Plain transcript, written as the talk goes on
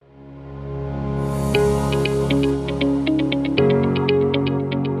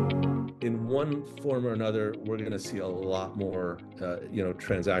one form or another, we're going to see a lot more,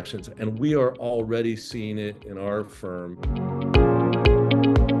 transactions, and we are already seeing it in our firm.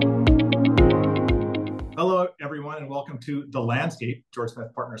 Hello, everyone, and welcome to The Landscape, George Smith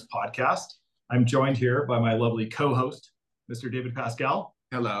Partners podcast. I'm joined here by my lovely co-host, Mr. David Pascal.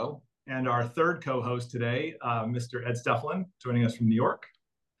 Hello. And our third co-host today, Mr. Ed Stefflin, joining us from New York.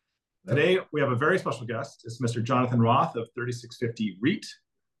 Today, we have a very special guest. It's Mr. Jonathan Roth of 3650 REIT.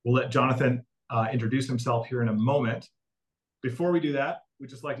 We'll let Jonathan introduce himself here in a moment. Before we do that, we'd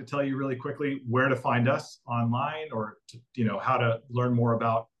just like to tell you really quickly where to find us online, or how to learn more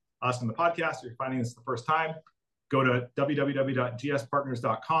about us on the podcast. If you're finding this the first time, go to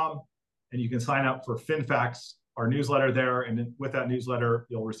www.gspartners.com and you can sign up for FinFacts, our newsletter there. And with that newsletter,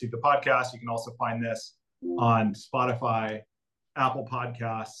 you'll receive the podcast. You can also find this on Spotify, Apple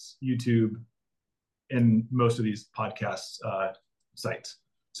Podcasts, YouTube, and most of these podcast sites.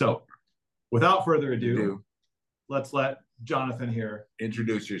 So without further ado, let's let Jonathan here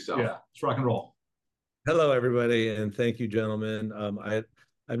introduce yourself. Yeah, let's rock and roll. Hello, everybody, and thank you, gentlemen.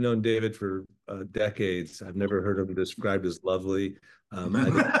 I've known David for decades. I've never heard him described as lovely.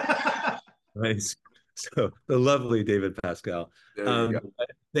 Nice. So the lovely David Pascal.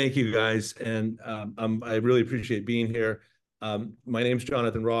 Thank you, guys, and I really appreciate being here. My name's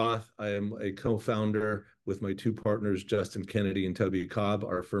Jonathan Roth. I am a co-founder with my two partners, Justin Kennedy and Toby Cobb.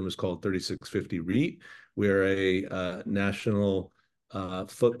 Our firm is called 3650 REIT. We're a national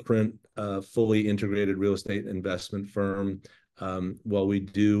footprint, fully integrated real estate investment firm. While we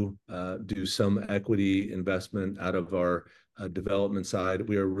do some equity investment out of our development side,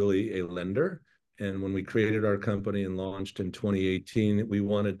 we are really a lender. And when we created our company and launched in 2018, we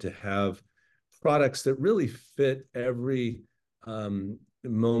wanted to have products that really fit every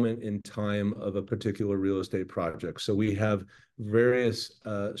moment in time of a particular real estate project. So we have various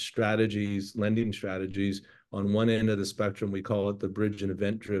strategies, lending strategies. On one end of the spectrum, we call it the bridge and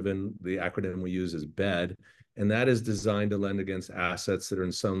event driven. The acronym we use is BED. And that is designed to lend against assets that are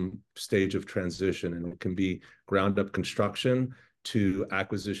in some stage of transition. And it can be ground up construction to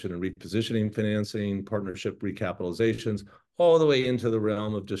acquisition and repositioning financing, partnership recapitalizations, all the way into the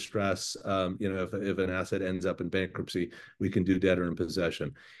realm of distress. If an asset ends up in bankruptcy, we can do debtor in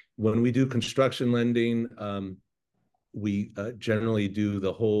possession. When we do construction lending, we generally do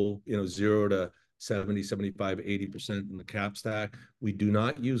the whole, 0 to 70, 75, 80% in the cap stack. We do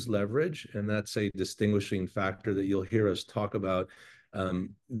not use leverage, and that's a distinguishing factor that you'll hear us talk about.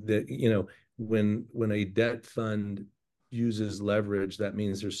 When a debt fund uses leverage, that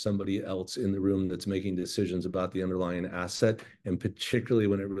means there's somebody else in the room that's making decisions about the underlying asset. And particularly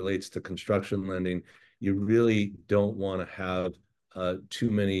when it relates to construction lending, you really don't want to have too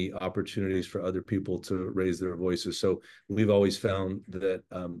many opportunities for other people to raise their voices. So we've always found that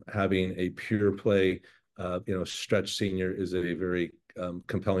having a pure play, stretch senior is a very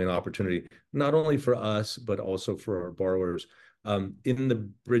compelling opportunity, not only for us, but also for our borrowers. In the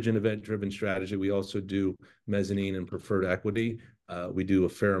bridge and event driven strategy, we also do mezzanine and preferred equity. We do a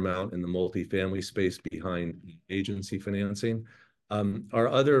fair amount in the multifamily space behind agency financing. Our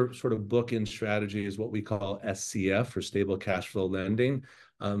other sort of bookend strategy is what we call SCF, or stable cash flow lending.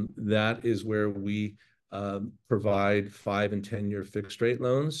 That is where we provide 5 and 10-year fixed rate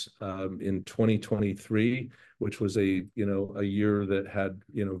loans. In 2023, which was a year that had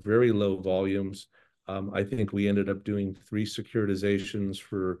very low volumes, I think we ended up doing 3 securitizations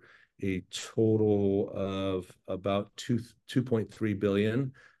for a total of about $2.3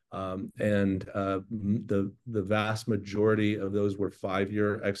 billion. The vast majority of those were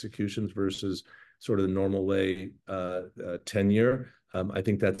 5-year executions versus sort of the normal way 10-year. I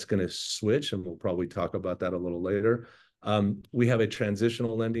think that's going to switch, and we'll probably talk about that a little later. We have a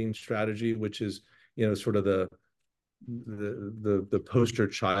transitional lending strategy, which is sort of the poster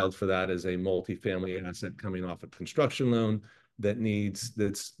child for that is a multifamily asset coming off a construction loan that's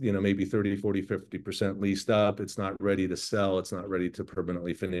maybe 30, 40, 50% leased up. It's not ready to sell. It's not ready to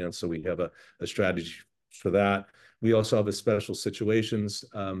permanently finance. So we have a strategy for that. We also have a special situations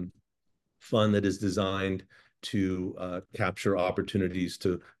fund that is designed to capture opportunities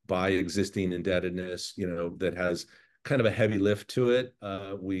to buy existing indebtedness, that has kind of a heavy lift to it.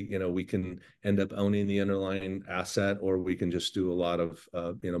 We can end up owning the underlying asset, or we can just do a lot of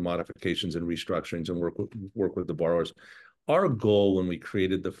modifications and restructurings and work with the borrowers. Our goal when we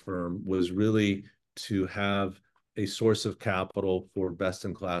created the firm was really to have a source of capital for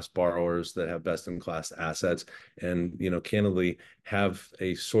best-in-class borrowers that have best-in-class assets, and candidly have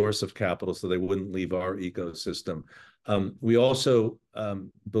a source of capital so they wouldn't leave our ecosystem. We also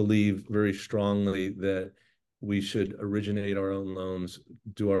believe very strongly that we should originate our own loans,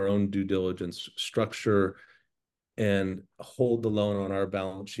 do our own due diligence, structure and hold the loan on our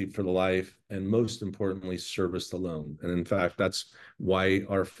balance sheet for the life, and most importantly, service the loan. And in fact, that's why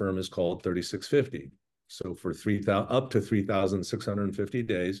our firm is called 3650. So for 3,000 up to 3,650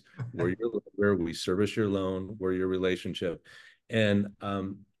 days, where we service your loan, we're your relationship. And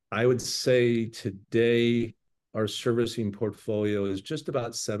I would say today our servicing portfolio is just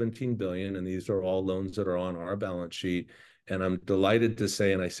about 17 billion, and these are all loans that are on our balance sheet. And I'm delighted to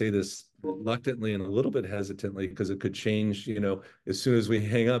say, and I say this reluctantly and a little bit hesitantly because it could change, as soon as we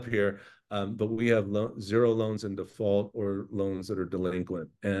hang up here. But we have zero loans in default or loans that are delinquent.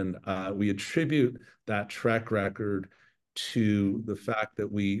 And we attribute that track record to the fact that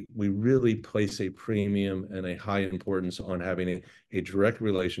we really place a premium and a high importance on having a direct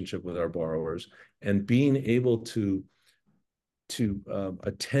relationship with our borrowers and being able to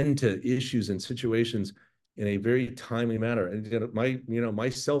attend to issues and situations in a very timely manner. And my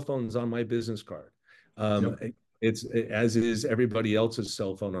cell phone's on my business card. Yep. It's as is everybody else's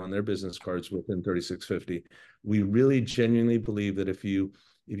cell phone on their business cards within 3650. We really genuinely believe that if you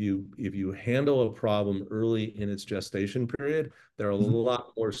handle a problem early in its gestation period, there are a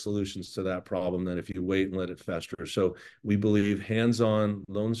lot more solutions to that problem than if you wait and let it fester. So we believe hands-on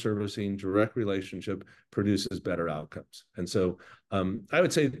loan servicing, direct relationship produces better outcomes. And so I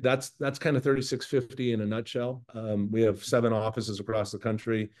would say that's kind of 3650 in a nutshell. We have 7 offices across the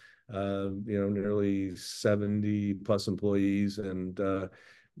country, nearly 70 plus employees, and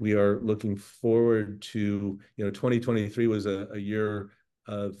we are looking forward to, 2023 was a year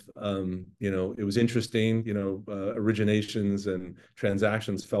of, it was interesting, originations and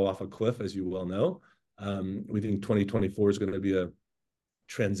transactions fell off a cliff, as you well know. We think 2024 is going to be a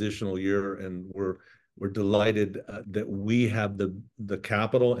transitional year, and we're delighted that we have the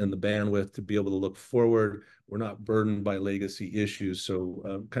capital and the bandwidth to be able to look forward. We're not burdened by legacy issues, so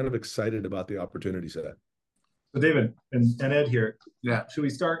I'm kind of excited about the opportunity set. So David and Ed here, should we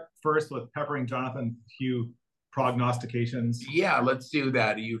start first with peppering Jonathan a few prognostications? Yeah, let's do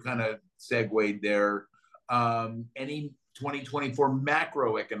that. You kind of segued there. Any 2024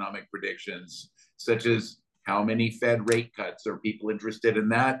 macroeconomic predictions, such as how many Fed rate cuts? Are people interested in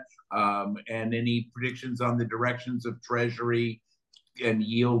that? And any predictions on the directions of Treasury and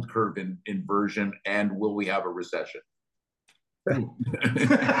yield curve inversion? And will we have a recession?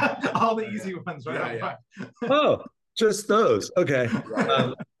 All the easy ones, right? Yeah. Oh, just those. Okay.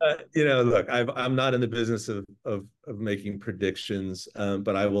 Look, I'm not in the business of making predictions,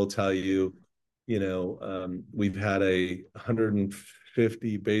 but I will tell you, we've had a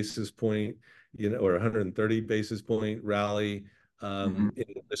 150 basis point, or 130 basis point rally in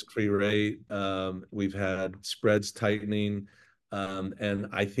the risk-free rate. We've had spreads tightening, and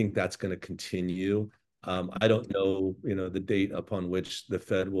I think that's going to continue. I don't know, the date upon which the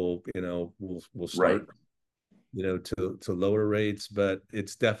Fed will start, to lower rates, but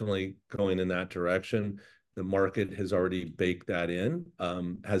it's definitely going in that direction. The market has already baked that in.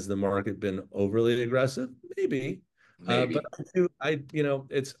 Has the market been overly aggressive? Maybe. But I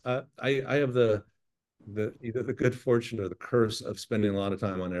have either the good fortune or the curse of spending a lot of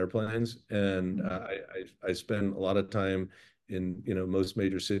time on airplanes, and I spend a lot of time in most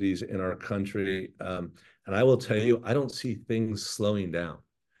major cities in our country, and I will tell you, I don't see things slowing down.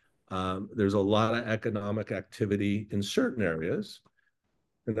 There's a lot of economic activity in certain areas.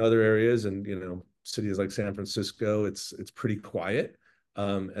 In other areas, and cities like San Francisco, it's pretty quiet,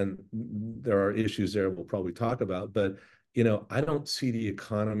 and there are issues there we'll probably talk about. But I don't see the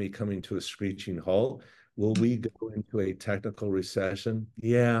economy coming to a screeching halt. Will we go into a technical recession?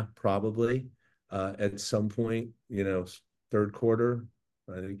 Yeah, probably. At some point, third quarter.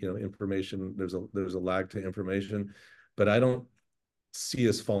 I think information. There's a lag to information, but I don't see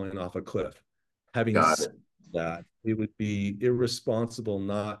us falling off a cliff. Having said that, it would be irresponsible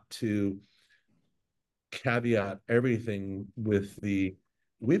not to caveat everything with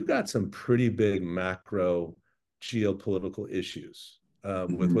we've got some pretty big macro geopolitical issues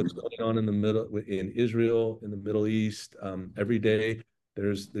with what's going on in Israel, in the Middle East. Every day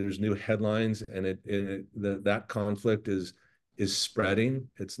there's new headlines, and that conflict is spreading.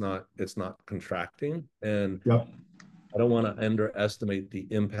 It's not contracting, and I don't want to underestimate the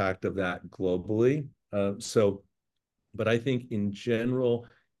impact of that globally. But I think in general,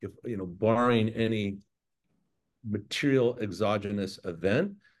 if barring any material exogenous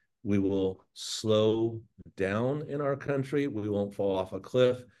event, we will slow down in our country. We won't fall off a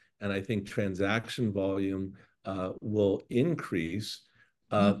cliff, and I think transaction volume will increase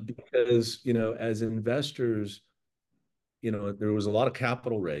because as investors, there was a lot of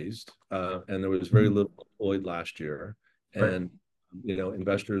capital raised, and there was very little deployed last year, Right. and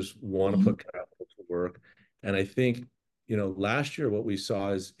investors want to put capital to work. And I think last year what we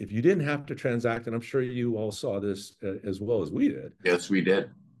saw is if you didn't have to transact, and I'm sure you all saw this as well as we did. Yes, we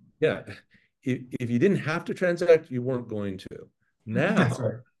did. Yeah, if you didn't have to transact, you weren't going to. That's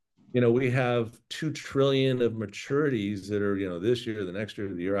Now, right. we have 2 trillion of maturities that are this year, the next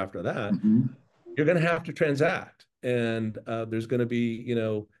year, the year after that. You're going to have to transact, and there's going to be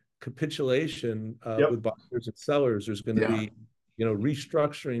capitulation Yep. with buyers and sellers. There's going to be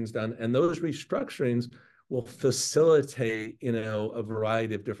restructurings done, and those restructurings will facilitate a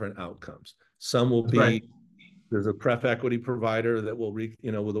variety of different outcomes. Some will That's be right. there's a pref equity provider that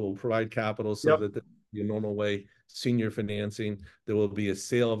will provide capital so Yep. that the normal way senior financing. There will be a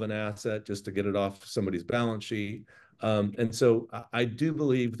sale of an asset just to get it off somebody's balance sheet. And so I do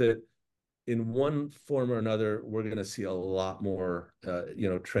believe that in one form or another, we're going to see a lot more,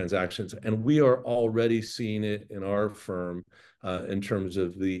 transactions, and we are already seeing it in our firm in terms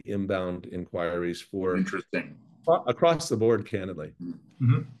of the inbound inquiries for Interesting across the board, candidly.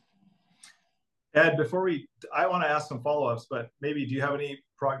 Mm-hmm. Ed, I want to ask some follow-ups, but maybe do you have any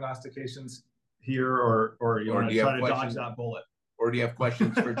prognostications here, or you want to try to dodge that bullet? Or do you have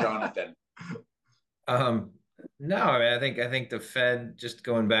questions for Jonathan? No, I mean, I think the Fed, just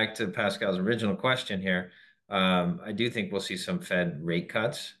going back to Pascal's original question here, I do think we'll see some Fed rate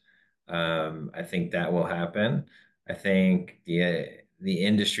cuts. I think that will happen. I think the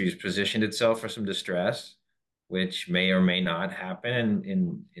industry's positioned itself for some distress, which may or may not happen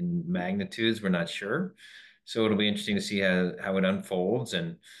in magnitudes. We're not sure. So it'll be interesting to see how it unfolds.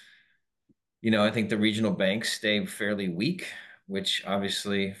 And, I think the regional banks stay fairly weak, which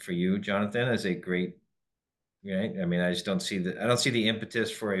obviously for you, Jonathan, is a great, right? I mean, I don't see the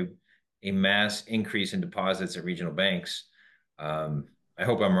impetus for a mass increase in deposits at regional banks. I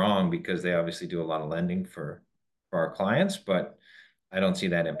hope I'm wrong because they obviously do a lot of lending for our clients, but I don't see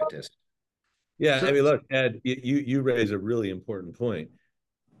that impetus. Yeah, I mean, look, Ed, you raise a really important point.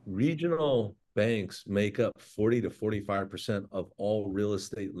 Regional banks make up 40 to 45% of all real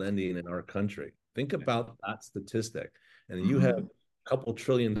estate lending in our country. Think about that statistic. And you have a couple $1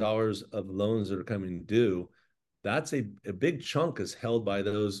 trillion of loans that are coming due. That's a big chunk is held by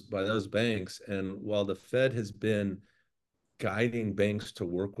those banks. And while the Fed has been guiding banks to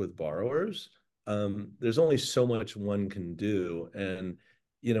work with borrowers, there's only so much one can do. And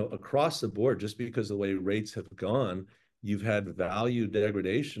across the board, just because of the way rates have gone, you've had value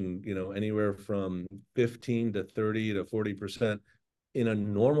degradation, anywhere from 15 to 30 to 40% in a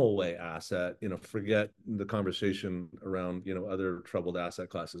normal way asset. Forget the conversation around other troubled asset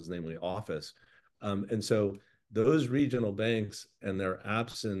classes, namely office. And so those regional banks and their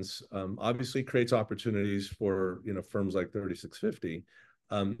absence obviously creates opportunities for firms like 3650,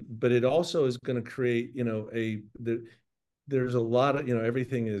 but it also is going to create there's a lot of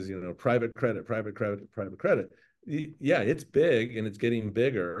everything is private credit. Yeah, it's big and it's getting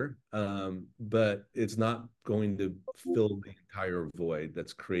bigger, but it's not going to fill the entire void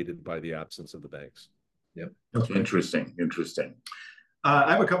that's created by the absence of the banks. Yep. Interesting.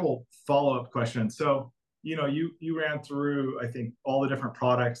 I have a couple follow-up questions. So, you ran through, I think, all the different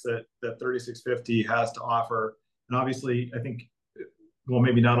products that 3650 has to offer. And obviously, I think, well,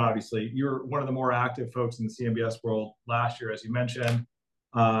 maybe not obviously, you're one of the more active folks in the CMBS world last year, as you mentioned.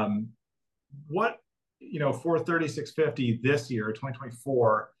 What, for 3650 this year,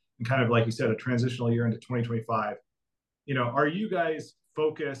 2024, and kind of like you said, a transitional year into 2025, are you guys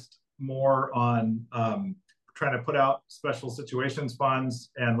focused more on trying to put out special situations funds?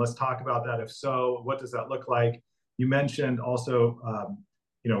 And let's talk about that. If so, what does that look like? You mentioned also,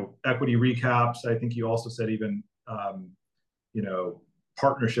 equity recaps. I think you also said even,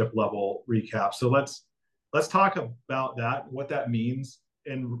 partnership level recaps. So let's talk about that, what that means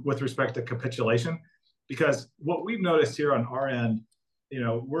with respect to capitulation, because what we've noticed here on our end,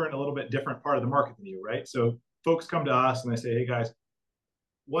 we're in a little bit different part of the market than you, right? So folks come to us and they say, hey guys,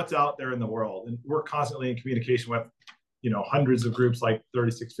 what's out there in the world? And we're constantly in communication with, hundreds of groups like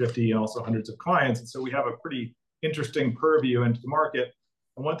 3650 and also hundreds of clients. And so we have a pretty interesting purview into the market.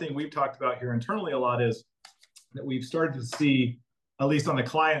 And one thing we've talked about here internally a lot is that we've started to see, at least on the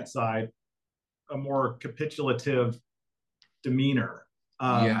client side, a more capitulative demeanor.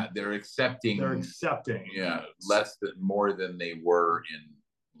 They're accepting. Yeah, more than they were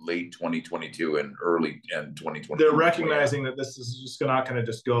in late 2022 and early 2023. They're recognizing that this is just not going to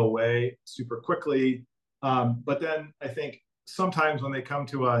just go away super quickly. But then I think sometimes when they come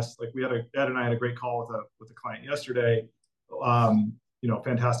to us, like Ed and I had a great call with a client yesterday.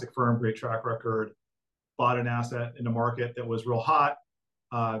 Fantastic firm, great track record, bought an asset in a market that was real hot.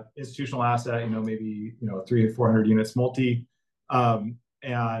 institutional asset, maybe 300 or 400 units multi,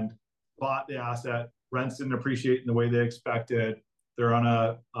 and bought the asset. Rents didn't appreciate in the way they expected. They're on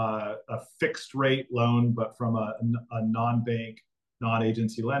a fixed rate loan, but from a non-bank,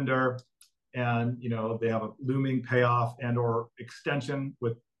 non-agency lender, and they have a looming payoff and or extension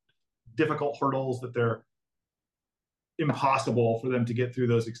with difficult hurdles that they're impossible for them to get through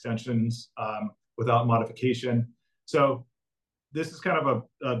those extensions without modification. So this is kind of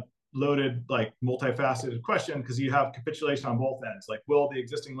a loaded, like multifaceted question, because you have capitulation on both ends. Like, will the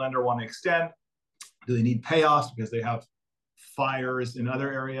existing lender want to extend? Do they need payoffs because they have fires in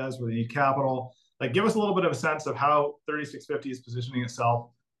other areas where they need capital? Like, give us a little bit of a sense of how 3650 is positioning itself.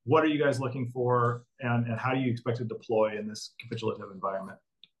 What are you guys looking for, and how do you expect to deploy in this capitulative environment?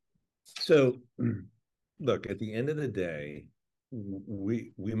 So, look, at the end of the day,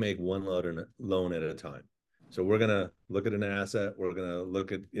 we make one loan at a time. So we're gonna look at an asset, we're gonna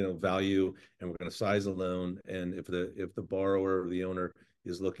look at value, and we're gonna size a loan. And if the borrower or the owner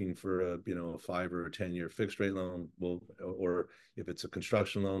is looking for a 5 or 10-year fixed rate loan, or if it's a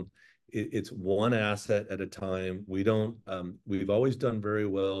construction loan, it's one asset at a time. We've always done very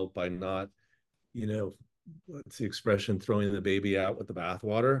well by not, what's the expression, throwing the baby out with the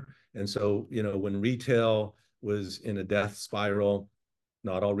bathwater. And so, when retail was in a death spiral,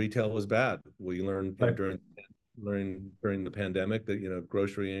 not all retail was bad. We learned during the pandemic that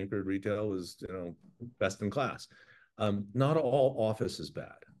grocery anchored retail was best in class. Not all office is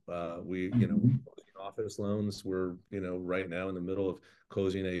bad. Office loans, we're right now in the middle of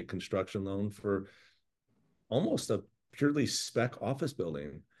closing a construction loan for almost a purely spec office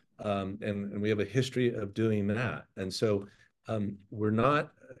building, and we have a history of doing that. And so we're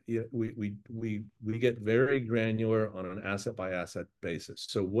not, we get very granular on an asset by asset basis.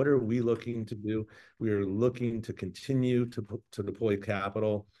 So what are we looking to do? We are looking to continue to deploy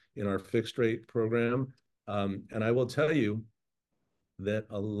capital in our fixed rate program. And I will tell you that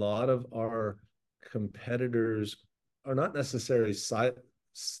a lot of our competitors are not necessarily sidelined,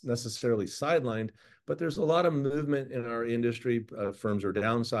 but there's a lot of movement in our industry. Firms are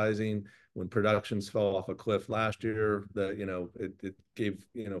downsizing. When productions fell off a cliff last year, it gave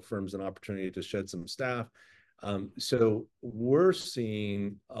firms an opportunity to shed some staff. So we're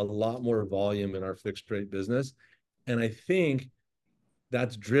seeing a lot more volume in our fixed rate business, and I think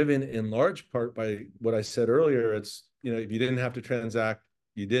that's driven in large part by what I said earlier. It's if you didn't have to transact,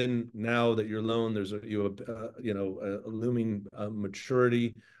 you didn't. Now that your loan, you have a looming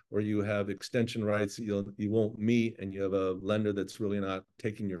maturity, or you have extension rights that you won't meet, and you have a lender that's really not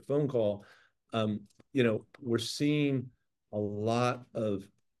taking your phone call. We're seeing a lot of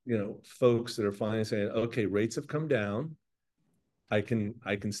folks that are finally saying, okay, rates have come down. I can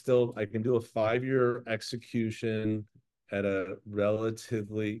do a 5-year execution at a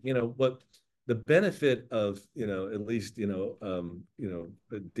relatively, what the benefit of, at least, David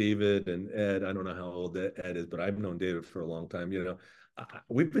and Ed, I don't know how old Ed is, but I've known David for a long time.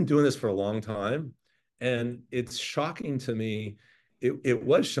 We've been doing this for a long time, and it's shocking to me. It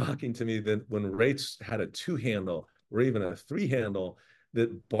was shocking to me that when rates had a 2 handle or even a 3 handle,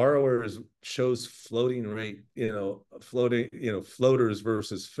 that borrowers chose floating rate, floaters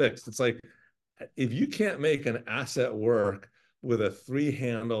versus fixed. It's like, if you can't make an asset work with a 3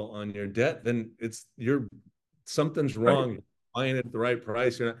 handle on your debt, then something's wrong. Right. You're buying it at the right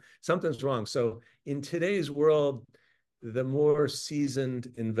price. Something's wrong. So in today's world, the more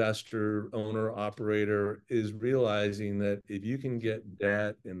seasoned investor, owner, operator is realizing that if you can get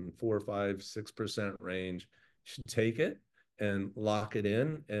debt in 4, 5, 6% range, you should take it and lock it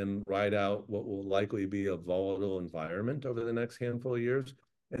in and ride out what will likely be a volatile environment over the next handful of years.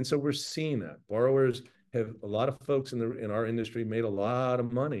 And so we're seeing that borrowers have, a lot of folks in our industry made a lot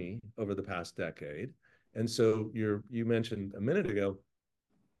of money over the past decade. And so you mentioned a minute ago,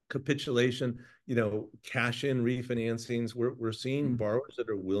 capitulation, cash in refinancings. We're seeing borrowers that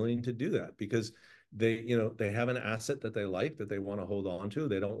are willing to do that because they have an asset that they like, that they want to hold on to.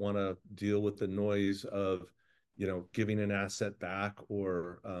 They don't want to deal with the noise of, giving an asset back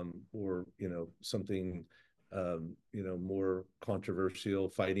or something, more controversial,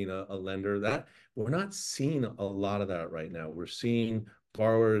 fighting a lender. That we're not seeing a lot of that right now. We're seeing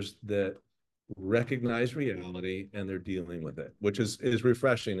borrowers that recognize reality and they're dealing with it, which is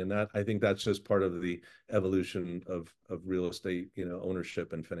refreshing. And that, I think that's just part of the evolution of real estate,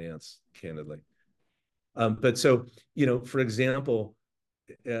 ownership and finance, candidly. But so, for example,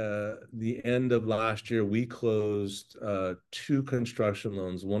 the end of last year, we closed 2 construction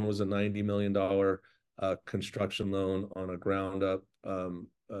loans. One was a $90 million construction loan on a ground up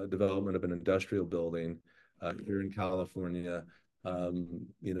development of an industrial building here in California.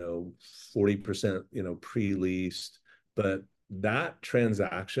 you know, 40%, you know, pre-leased. But that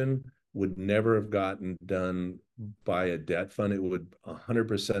transaction would never have gotten done by a debt fund. It would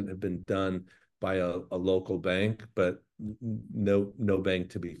 100% have been done by a local bank, but no bank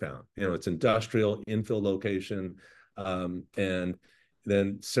to be found. You know, it's industrial infill location. And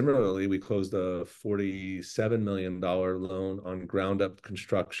then similarly, we closed a $47 million loan on ground up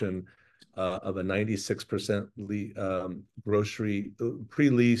construction of a 96% grocery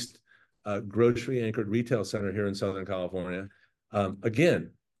pre-leased grocery anchored retail center here in Southern California.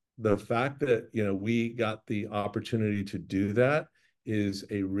 Again, the fact that, you know, we got the opportunity to do that is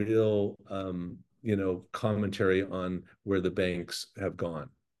a real, you know, commentary on where the banks have gone.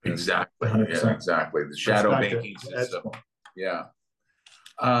 Exactly. Yeah, exactly. The shadow banking system. Yeah.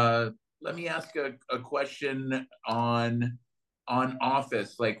 Let me ask a question on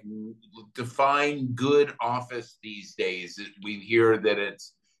office. Like, define good office these days. We hear that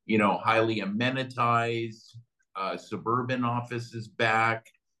it's, you know, highly amenitized. Suburban office is back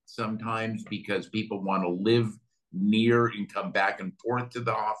sometimes because people want to live near and come back and forth to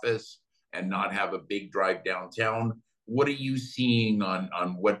the office and not have a big drive downtown. What are you seeing on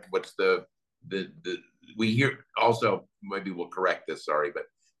what's the we hear also, maybe we'll correct this, sorry, but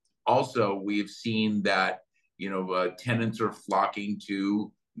also we've seen that, you know, tenants are flocking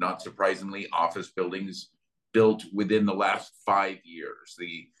to, not surprisingly, office buildings built within the last 5 years,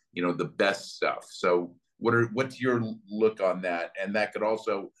 the, you know, the best stuff. So what's your look on that? And that could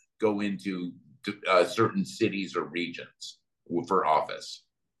also go into certain cities or regions for office.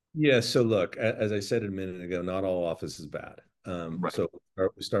 Yeah, so look, as I said a minute ago, not all office is bad. Right. So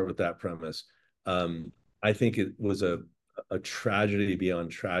we start with that premise. I think it was a tragedy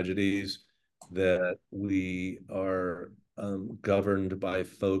beyond tragedies that we are governed by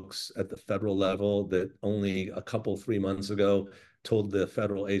folks at the federal level that only a couple, 3 months ago told the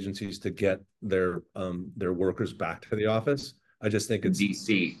federal agencies to get their workers back to the office. I just think it's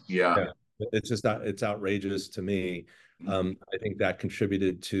DC, yeah. It's just not, it's outrageous to me. I think that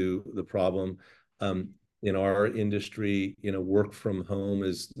contributed to the problem. In our industry, you know, work from home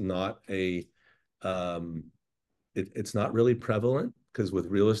is not a it's not really prevalent, because with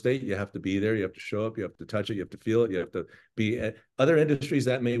real estate, you have to be there, you have to show up, you have to touch it, you have to feel it, you have to be at other industries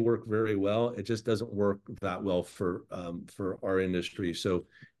that may work very well. It just doesn't work that well for our industry. So,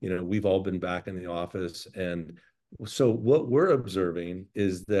 you know, we've all been back in the office. And so what we're observing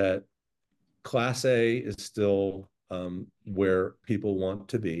is that Class A is still where people want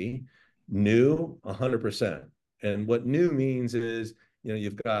to be. New, 100%. And what new means is, you know,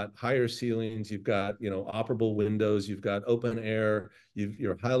 you've got higher ceilings, you've got, you know, operable windows, you've got open air,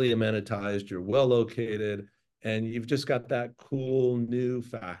 you're highly amenitized, you're well located, and you've just got that cool new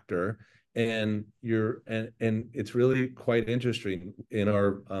factor. And it's really quite interesting. In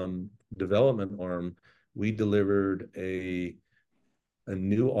our development arm, we delivered a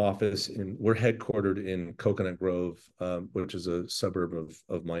new office we're headquartered in Coconut Grove, which is a suburb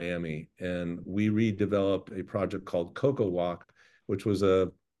of Miami. And we redeveloped a project called Coco Walk, which was a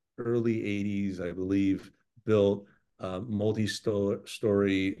early 80s, I believe, built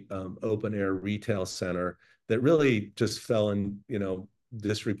multi-story open air retail center that really just fell in, you know,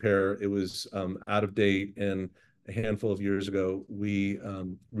 disrepair. It was out of date. And a handful of years ago, we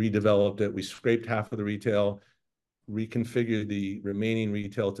redeveloped it. We scraped half of the retail, reconfigured the remaining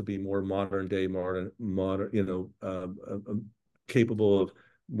retail to be more modern day, you know, capable of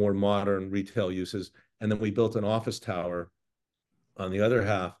more modern retail uses. And then we built an office tower on the other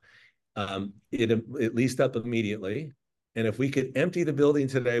half. It leased up immediately. And if we could empty the building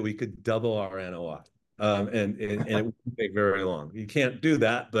today, we could double our NOI. And it wouldn't take very long. You can't do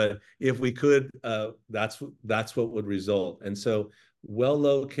that, but if we could, that's what would result. And so, well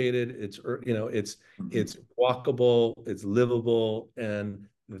located, it's, you know, it's walkable, it's livable, and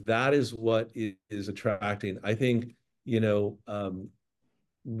that is what is attracting. I think, you know,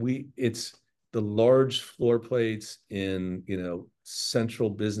 it's the large floor plates in, you know,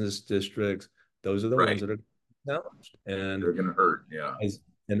 central business districts. Those are the ones that are challenged, and they're going to hurt. Yeah.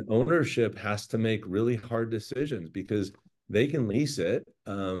 And ownership has to make really hard decisions, because they can lease it,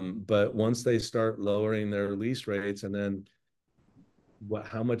 but once they start lowering their lease rates, and then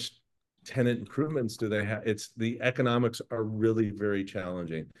how much tenant improvements do they have? It's the economics are really very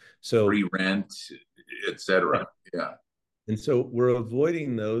challenging. So free rent, etc. Yeah. And so we're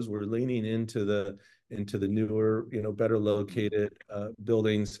avoiding those. We're leaning into the newer, you know, better located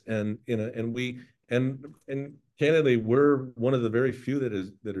buildings, and you know, and candidly, we're one of the very few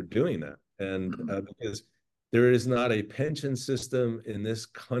that are doing that. And because there is not a pension system in this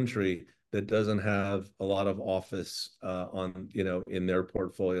country that doesn't have a lot of office on, in their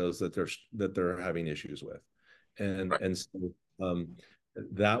portfolios that they're having issues with. And so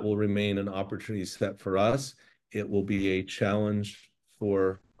that will remain an opportunity set for us. It will be a challenge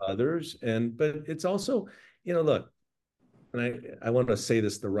for others. But it's also, look, and I want to say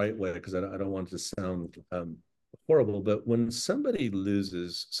this the right way because I don't want it to sound horrible, but when somebody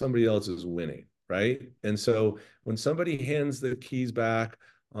loses, somebody else is winning, right? And so when somebody hands the keys back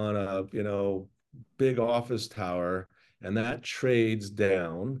on a, big office tower and that trades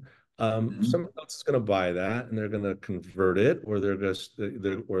down, someone else is going to buy that and they're going to convert it, or they're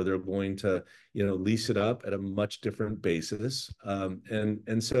going to, lease it up at a much different basis.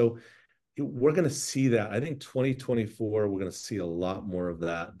 And so we're going to see that. I think 2024, we're going to see a lot more of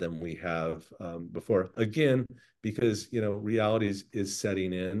that than we have before. Again, because reality is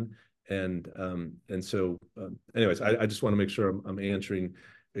setting in, and so anyways, I just want to make sure I'm answering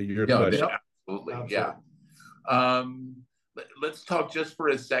your question. Absolutely, yeah. Let's talk just for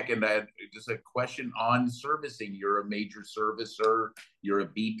a second. I had just a question on servicing. You're a major servicer. You're a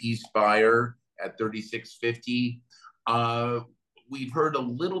BP buyer at 3650. We've heard a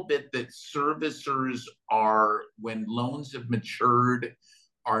little bit that servicers are, when loans have matured,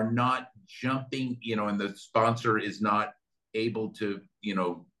 are not jumping, and the sponsor is not able to,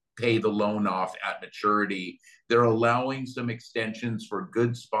 pay the loan off at maturity. They're allowing some extensions for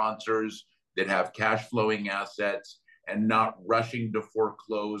good sponsors that have cash flowing assets and not rushing to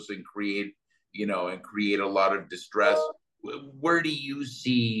foreclose and create a lot of distress. Where do you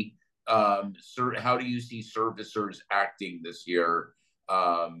see how do you see servicers acting this year,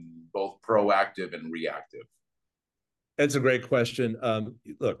 both proactive and reactive? That's a great question.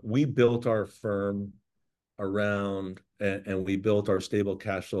 Look, we built our firm around, and we built our stable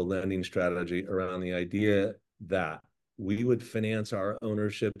cash flow lending strategy around the idea that we would finance our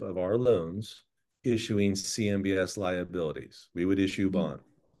ownership of our loans issuing CMBS liabilities. We would issue bonds.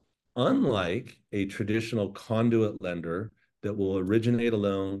 Unlike a traditional conduit lender that will originate a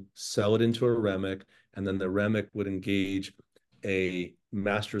loan, sell it into a REMIC, and then the REMIC would engage a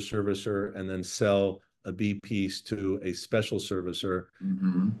master servicer and then sell a B piece to a special servicer.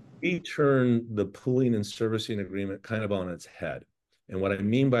 We turn the pooling and servicing agreement kind of on its head. And what I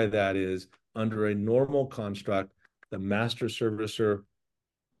mean by that is, under a normal construct, the master servicer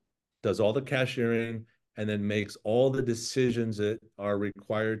does all the cashiering and then makes all the decisions that are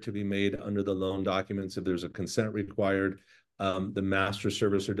required to be made under the loan documents. If there's a consent required, the master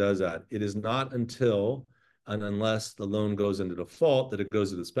servicer does that. It is not until and unless the loan goes into default that it goes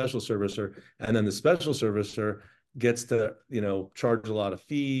to the special servicer, and then the special servicer gets to charge a lot of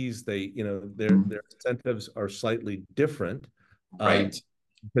fees. They their incentives are slightly different, right,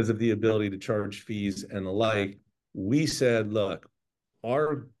 because of the ability to charge fees and the like. We said, look,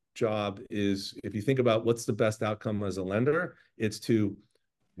 our job is, if you think about what's the best outcome as a lender, it's to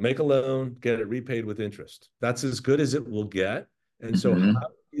make a loan, get it repaid with interest. That's as good as it will get. And so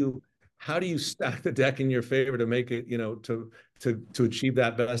how do you stack the deck in your favor to make it, to achieve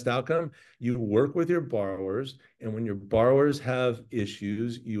that best outcome? You work with your borrowers, and when your borrowers have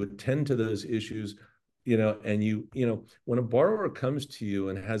issues, you attend to those issues, and when a borrower comes to you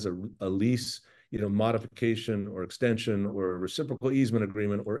and has a lease, modification or extension or a reciprocal easement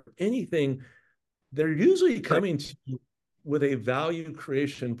agreement or anything, they're usually coming to you with a value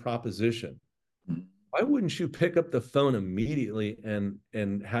creation proposition. Why wouldn't you pick up the phone immediately and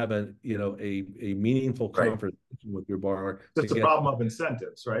have a meaningful conversation with your borrower? It's a problem of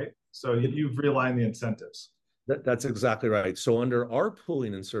incentives, right? So you've realigned the incentives. That's exactly right. So under our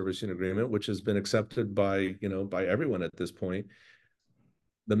pooling and servicing agreement, which has been accepted by everyone at this point,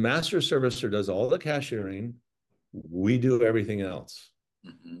 the master servicer does all the cashiering. We do everything else.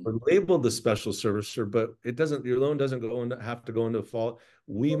 We're labeled the special servicer, but your loan doesn't have to go into default.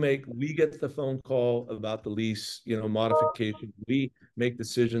 We get the phone call about the lease, modification. We make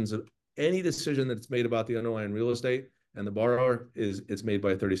decisions of any decision that's made about the underlying real estate, and the borrower it's made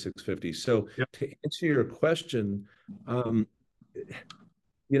by 3650. So to answer your question,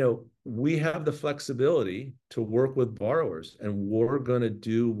 we have the flexibility to work with borrowers, and we're going to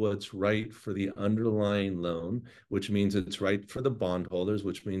do what's right for the underlying loan, which means it's right for the bondholders,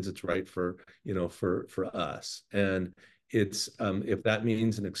 which means it's right for us. And it's if that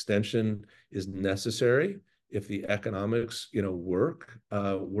means an extension is necessary, if the economics work,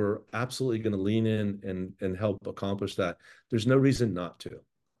 we're absolutely going to lean in and help accomplish that. There's no reason not to.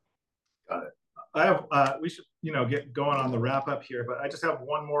 Got it. We should get going on the wrap up here, but I just have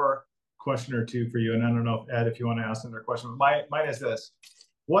one more question or two for you, and I don't know, Ed, if you want to ask another question. Mine is this: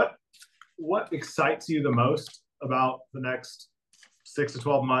 what excites you the most about the next 6 to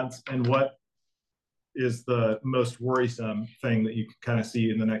 12 months, and what is the most worrisome thing that you can kind of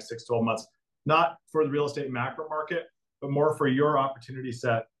see in the next 6 to 12 months, not for the real estate macro market, but more for your opportunity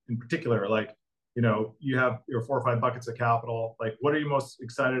set in particular? Like, you know, you have your 4 or 5 buckets of capital. Like, what are you most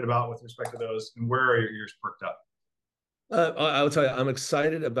excited about with respect to those, and where are your ears perked up? I would tell you, I'm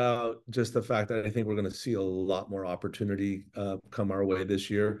excited about just the fact that I think we're going to see a lot more opportunity come our way this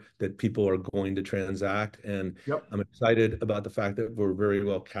year, that people are going to transact. And Yep. I'm excited about the fact that we're very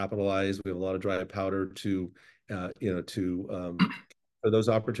well capitalized. We have a lot of dry powder to, for those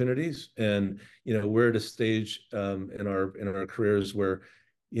opportunities. And, you know, we're at a stage in our careers where,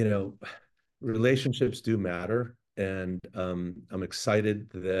 you know, relationships do matter. And I'm excited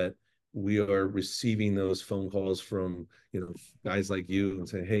that we are receiving those phone calls from, you know, guys like you and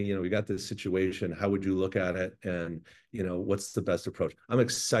saying, hey, you know, we got this situation. How would you look at it? And, you know, what's the best approach? I'm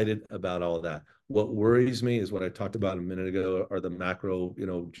excited about all of that. What worries me is what I talked about a minute ago, are the macro, you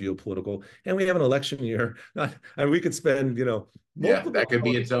know, geopolitical. And we have an election year. And we could spend, you know, that could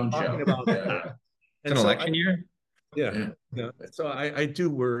be its own show. About that. It's an election year? Yeah. So I do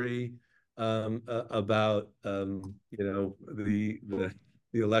worry about you know, the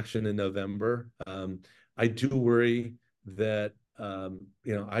election in November. I do worry that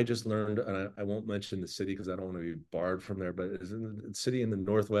you know, I just learned, and I won't mention the city because I don't want to be barred from there, but is in the city in the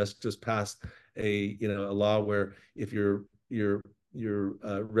Northwest just passed a, you know, a law where if you're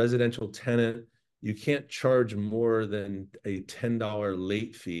residential tenant, you can't charge more than a $10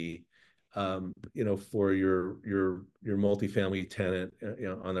 late fee, you know, for your multifamily tenant, you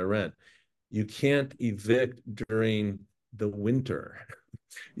know, on their rent. You can't evict during the winter.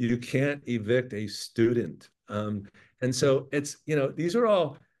 You can't evict a student. And so it's, you know, these are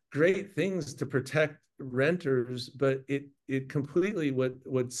all great things to protect renters, but it completely,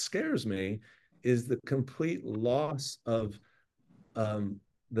 what scares me is the complete loss of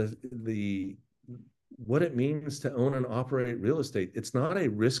the what it means to own and operate real estate. It's not a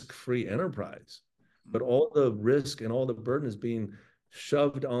risk-free enterprise, but all the risk and all the burden is being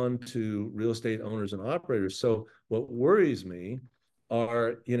shoved onto real estate owners and operators. So what worries me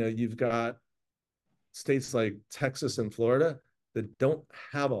are, you know, you've got states like Texas and Florida that don't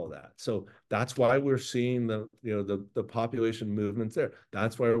have all that. So that's why we're seeing the, you know, the population movements there.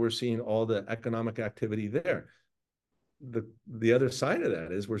 That's why we're seeing all the economic activity there. The other side of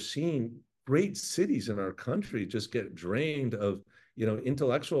that is we're seeing great cities in our country just get drained of, you know,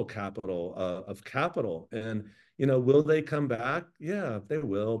 intellectual capital, of capital. And, you know, will they come back? Yeah, they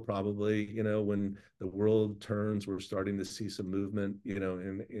will probably. You know, when the world turns, we're starting to see some movement, you know,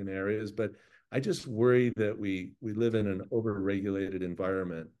 in areas. But I just worry that we live in an over-regulated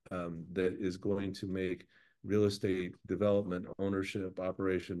environment that is going to make real estate development, ownership,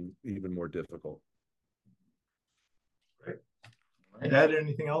 operation even more difficult. Great. Ed,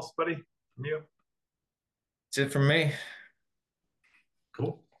 anything else, buddy, from you? That's it from me.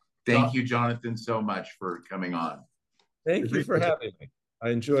 Cool. Thank you, Jonathan, so much for coming on. Thank you for having me. I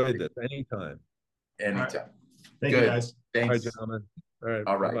enjoyed this. Anytime. Anytime. Right. Thank you, guys. Thanks. All right, gentlemen. All right.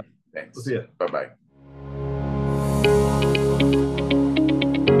 All right. Bye-bye. Thanks. We'll see you. Bye-bye.